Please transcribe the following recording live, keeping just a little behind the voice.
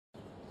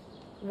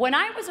When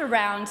I was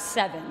around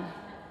 7,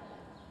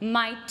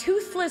 my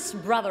toothless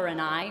brother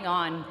and I,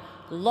 on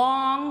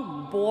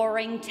long,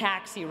 boring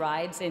taxi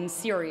rides in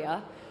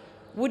Syria,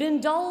 would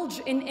indulge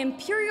in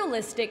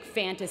imperialistic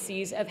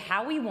fantasies of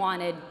how we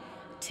wanted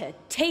to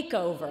take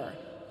over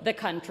the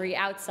country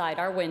outside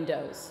our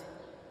windows.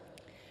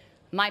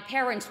 My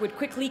parents would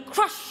quickly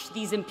crush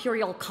these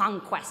imperial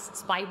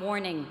conquests by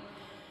warning,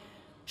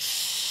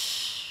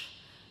 "Shh,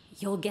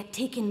 you'll get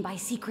taken by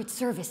Secret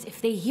Service if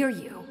they hear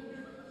you."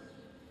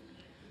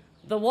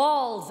 The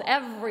walls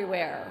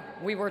everywhere,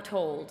 we were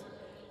told,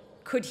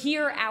 could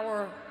hear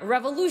our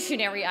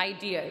revolutionary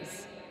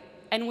ideas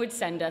and would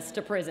send us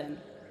to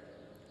prison.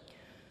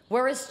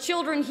 Whereas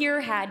children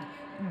here had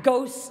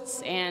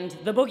ghosts and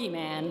the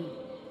boogeyman,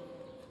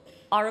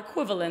 our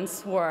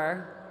equivalents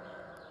were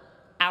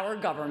our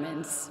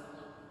governments.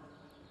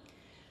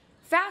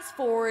 Fast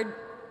forward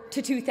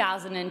to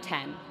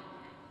 2010.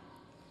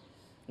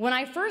 When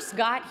I first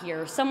got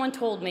here, someone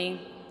told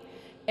me,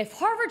 if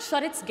Harvard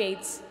shut its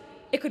gates,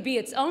 it could be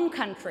its own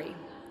country,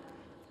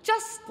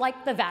 just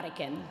like the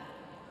Vatican.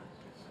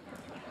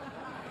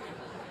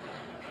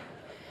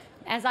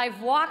 As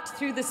I've walked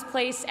through this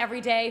place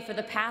every day for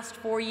the past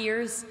 4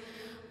 years,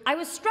 I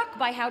was struck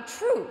by how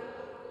true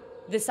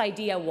this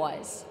idea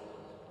was.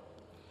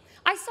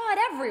 I saw it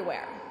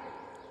everywhere,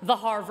 the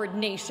Harvard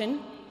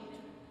nation.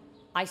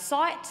 I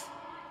saw it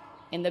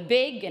in the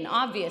big and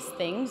obvious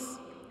things.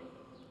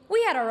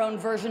 We had our own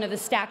version of the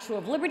Statue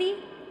of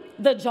Liberty,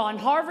 the John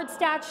Harvard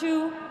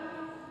statue,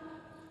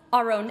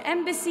 our own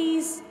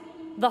embassies,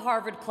 the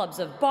Harvard clubs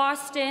of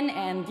Boston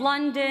and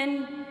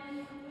London,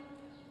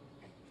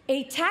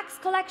 a tax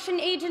collection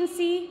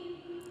agency,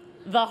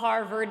 the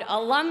Harvard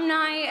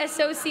Alumni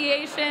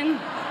Association,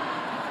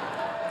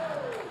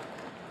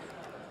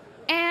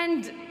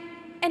 and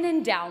an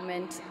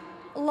endowment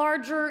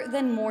larger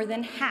than more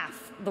than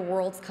half the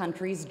world's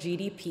countries'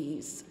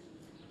 GDPs.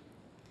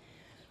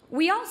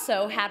 We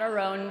also had our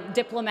own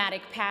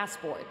diplomatic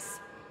passports.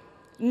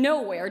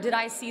 Nowhere did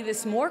I see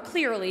this more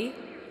clearly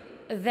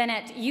than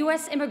at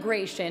US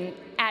Immigration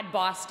at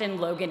Boston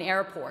Logan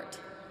Airport.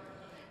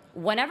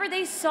 Whenever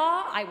they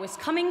saw I was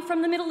coming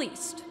from the Middle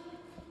East,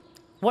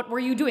 "What were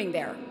you doing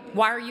there?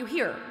 Why are you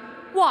here?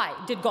 Why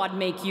did God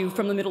make you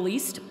from the Middle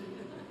East?"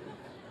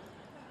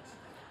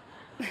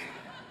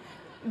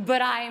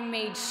 But I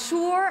made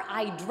sure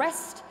I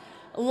dressed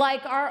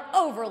like our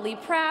overly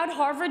proud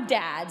Harvard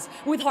dads,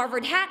 with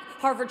Harvard hat,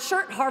 Harvard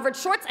shirt, Harvard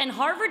shorts, and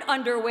Harvard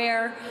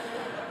underwear.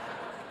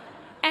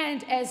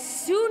 And as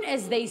soon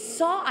as they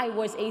saw I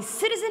was a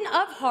citizen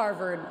of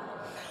Harvard,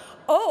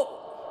 "Oh,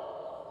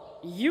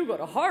 you go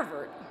to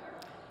Harvard?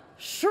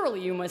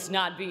 Surely you must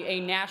not be a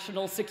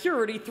national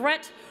security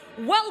threat.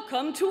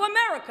 Welcome to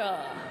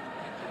America."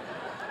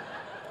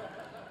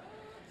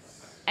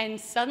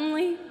 And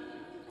suddenly,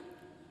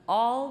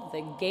 all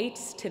the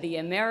gates to the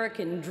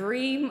American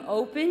dream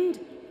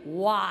opened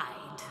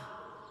wide.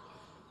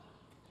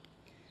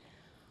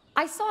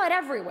 I saw it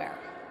everywhere,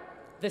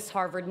 this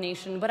Harvard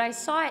nation, but I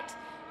saw it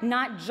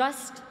not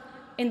just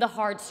in the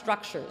hard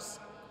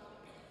structures,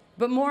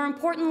 but more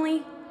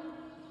importantly,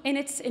 in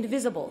its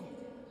invisible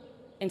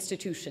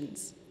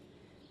institutions,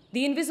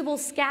 the invisible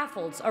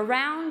scaffolds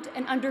around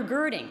and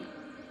undergirding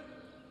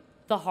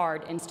the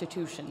hard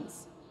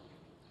institutions.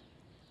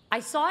 I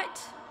saw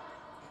it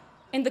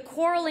in the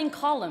quarreling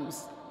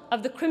columns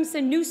of the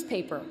Crimson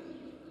newspaper,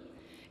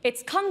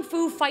 its kung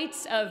fu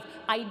fights of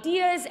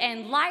ideas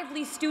and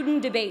lively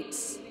student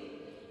debates,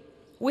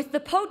 with the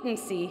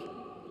potency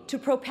to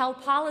propel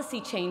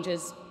policy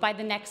changes by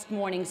the next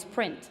morning's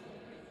print.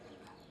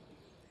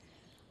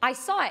 I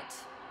saw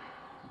it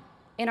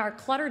in our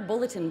cluttered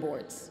bulletin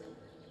boards,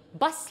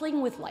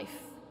 bustling with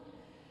life,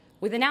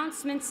 with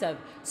announcements of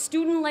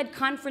student-led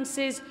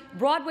conferences,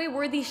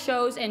 Broadway-worthy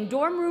shows, and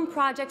dorm room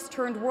projects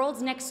turned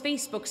world's next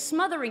Facebook,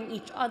 smothering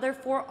each other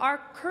for our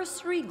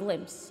cursory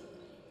glimpse.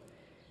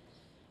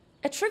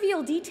 A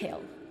trivial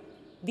detail,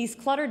 these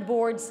cluttered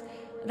boards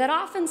that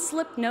often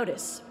slipped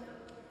notice.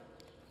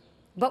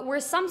 But where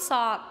some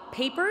saw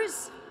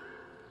papers,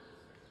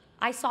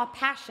 I saw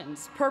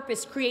passions,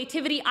 purpose,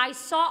 creativity. I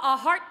saw a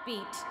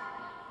heartbeat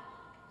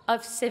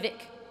of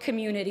civic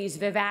community's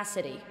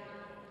vivacity.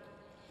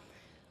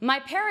 My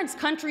parents'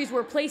 countries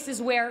were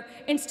places where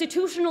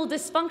institutional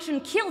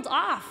dysfunction killed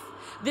off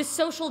this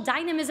social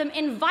dynamism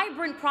and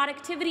vibrant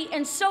productivity,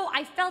 and so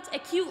I felt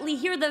acutely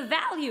here the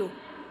value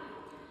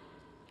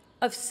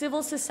of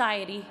civil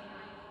society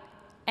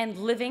and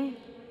living,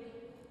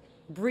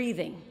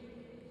 breathing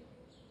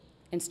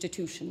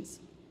institutions.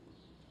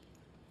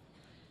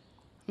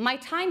 My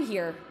time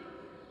here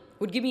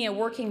would give me a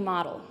working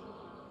model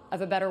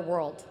of a better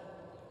world.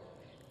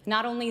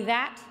 Not only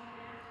that,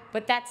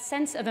 but that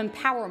sense of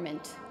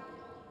empowerment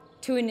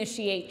to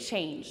initiate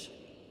change.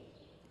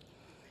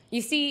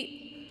 You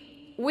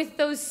see, with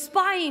those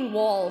spying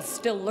walls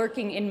still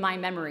lurking in my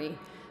memory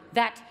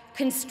that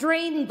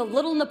constrained the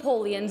little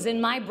Napoleons in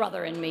my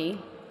brother and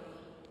me,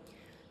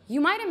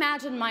 you might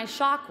imagine my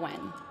shock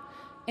when,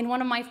 in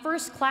one of my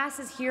first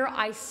classes here,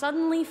 I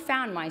suddenly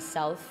found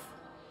myself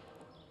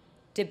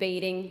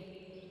debating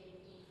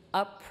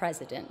a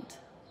president.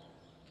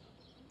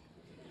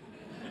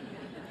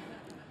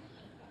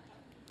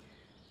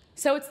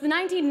 So it's the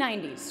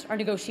 1990s. Our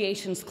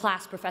negotiations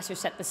class professor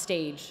set the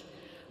stage.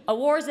 A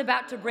war is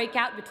about to break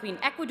out between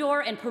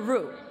Ecuador and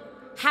Peru.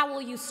 How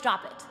will you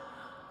stop it?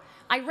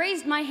 I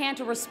raised my hand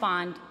to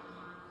respond.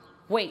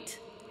 Wait,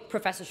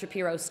 Professor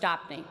Shapiro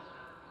stopped me.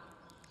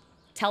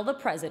 Tell the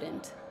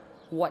president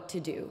what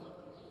to do.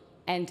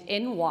 And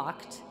in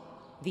walked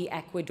the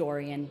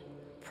Ecuadorian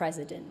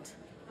president.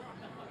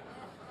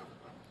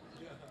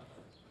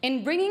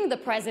 In bringing the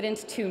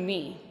president to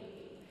me,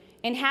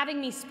 in having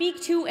me speak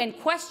to and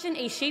question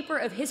a shaper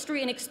of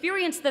history and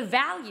experience the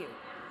value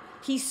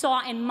he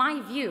saw in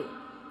my view,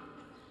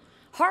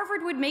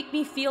 Harvard would make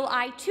me feel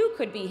I too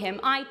could be him.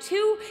 I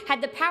too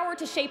had the power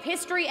to shape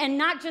history and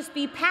not just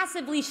be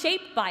passively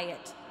shaped by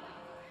it.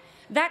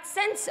 That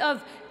sense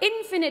of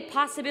infinite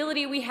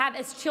possibility we have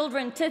as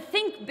children to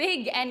think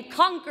big and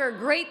conquer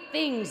great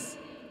things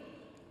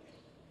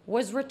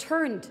was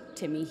returned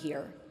to me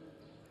here.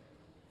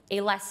 A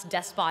less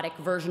despotic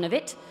version of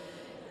it.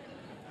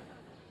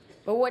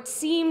 But what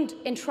seemed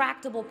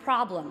intractable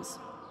problems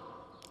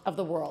of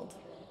the world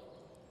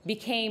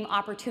became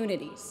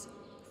opportunities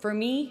for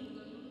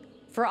me,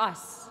 for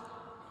us,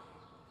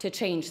 to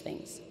change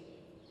things.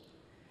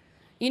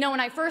 You know, when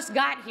I first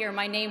got here,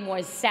 my name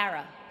was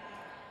Sarah.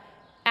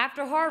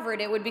 After Harvard,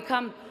 it would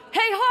become,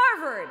 hey,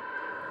 Harvard!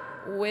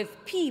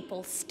 With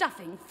people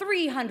stuffing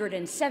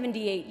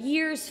 378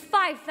 years,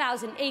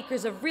 5,000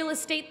 acres of real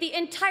estate, the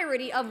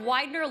entirety of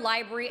Widener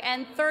Library,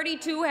 and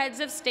 32 heads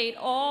of state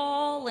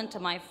all into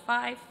my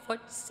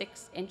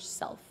 5'6"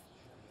 self.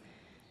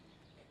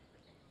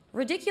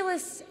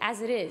 Ridiculous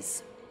as it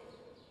is,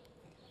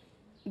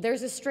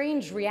 there's a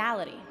strange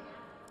reality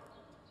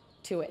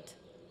to it.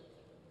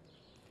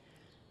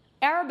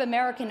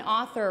 Arab-American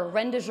author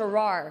Renda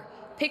Jarrar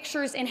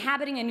pictures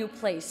inhabiting a new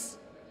place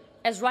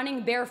as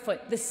running barefoot,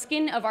 the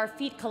skin of our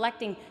feet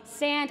collecting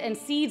sand and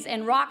seeds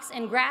and rocks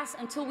and grass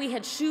until we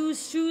had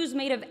shoes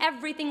made of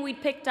everything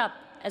we'd picked up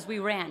as we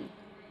ran.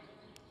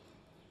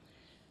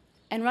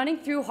 And running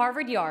through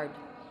Harvard Yard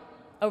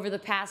over the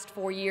past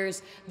 4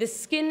 years, the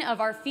skin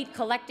of our feet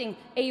collecting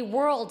a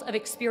world of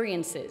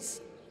experiences.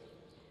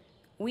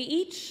 We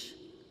each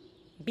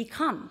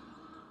become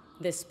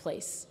this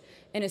place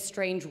in a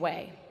strange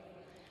way.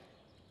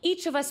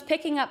 Each of us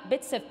picking up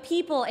bits of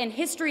people and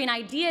history and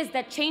ideas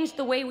that changed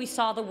the way we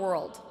saw the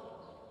world.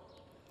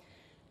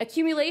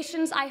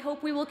 Accumulations I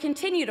hope we will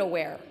continue to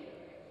wear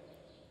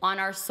on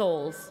our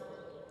souls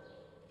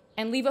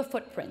and leave a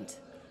footprint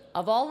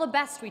of all the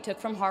best we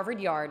took from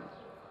Harvard Yard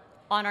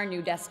on our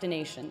new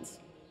destinations.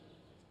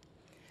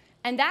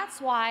 And that's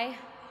why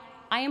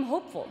I am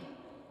hopeful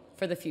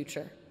for the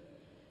future.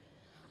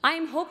 I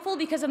am hopeful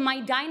because of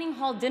my dining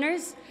hall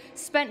dinners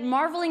spent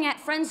marveling at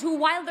friends who,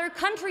 while their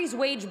countries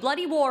wage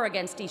bloody war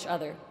against each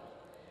other,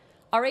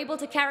 are able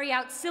to carry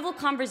out civil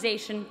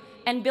conversation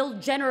and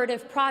build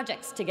generative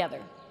projects together.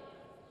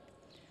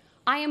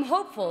 I am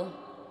hopeful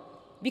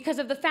because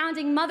of the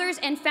founding mothers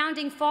and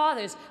founding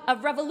fathers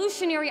of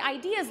revolutionary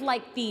ideas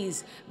like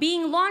these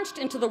being launched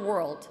into the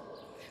world,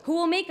 who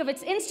will make of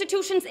its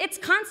institutions, its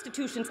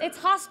constitutions, its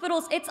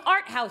hospitals, its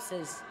art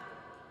houses,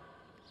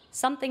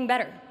 something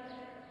better.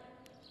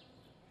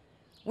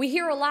 We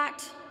hear a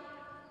lot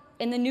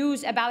in the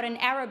news about an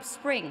Arab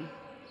Spring.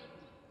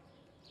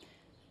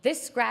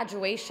 This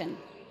graduation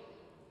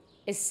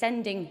is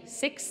sending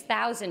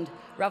 6,000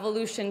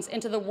 revolutions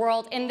into the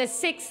world, and the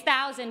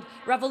 6,000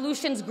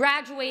 revolutions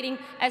graduating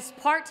as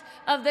part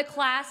of the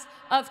class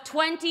of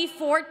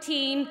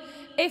 2014.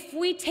 If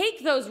we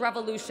take those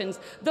revolutions,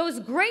 those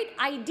great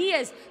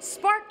ideas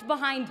sparked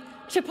behind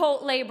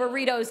Chipotle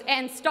burritos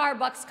and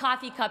Starbucks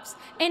coffee cups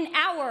in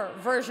our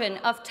version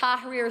of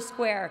Tahrir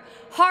Square,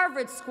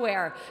 Harvard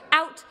Square,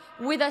 out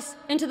with us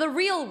into the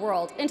real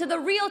world, into the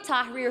real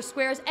Tahrir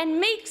Squares, and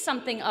make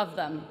something of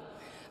them.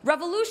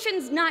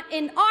 Revolutions not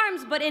in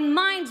arms, but in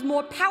minds,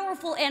 more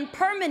powerful and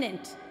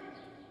permanent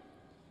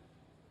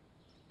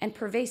and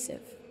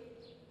pervasive.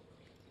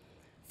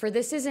 For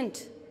this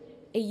isn't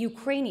a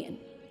Ukrainian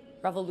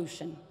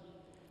revolution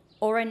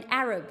or an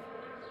Arab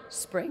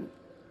Spring,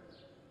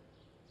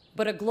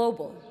 but a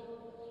global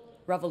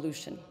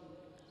revolution.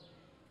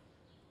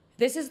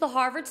 This is the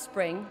Harvard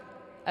Spring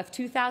of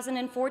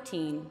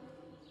 2014.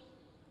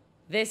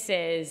 This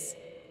is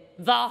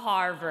the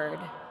Harvard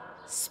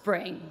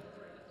Spring.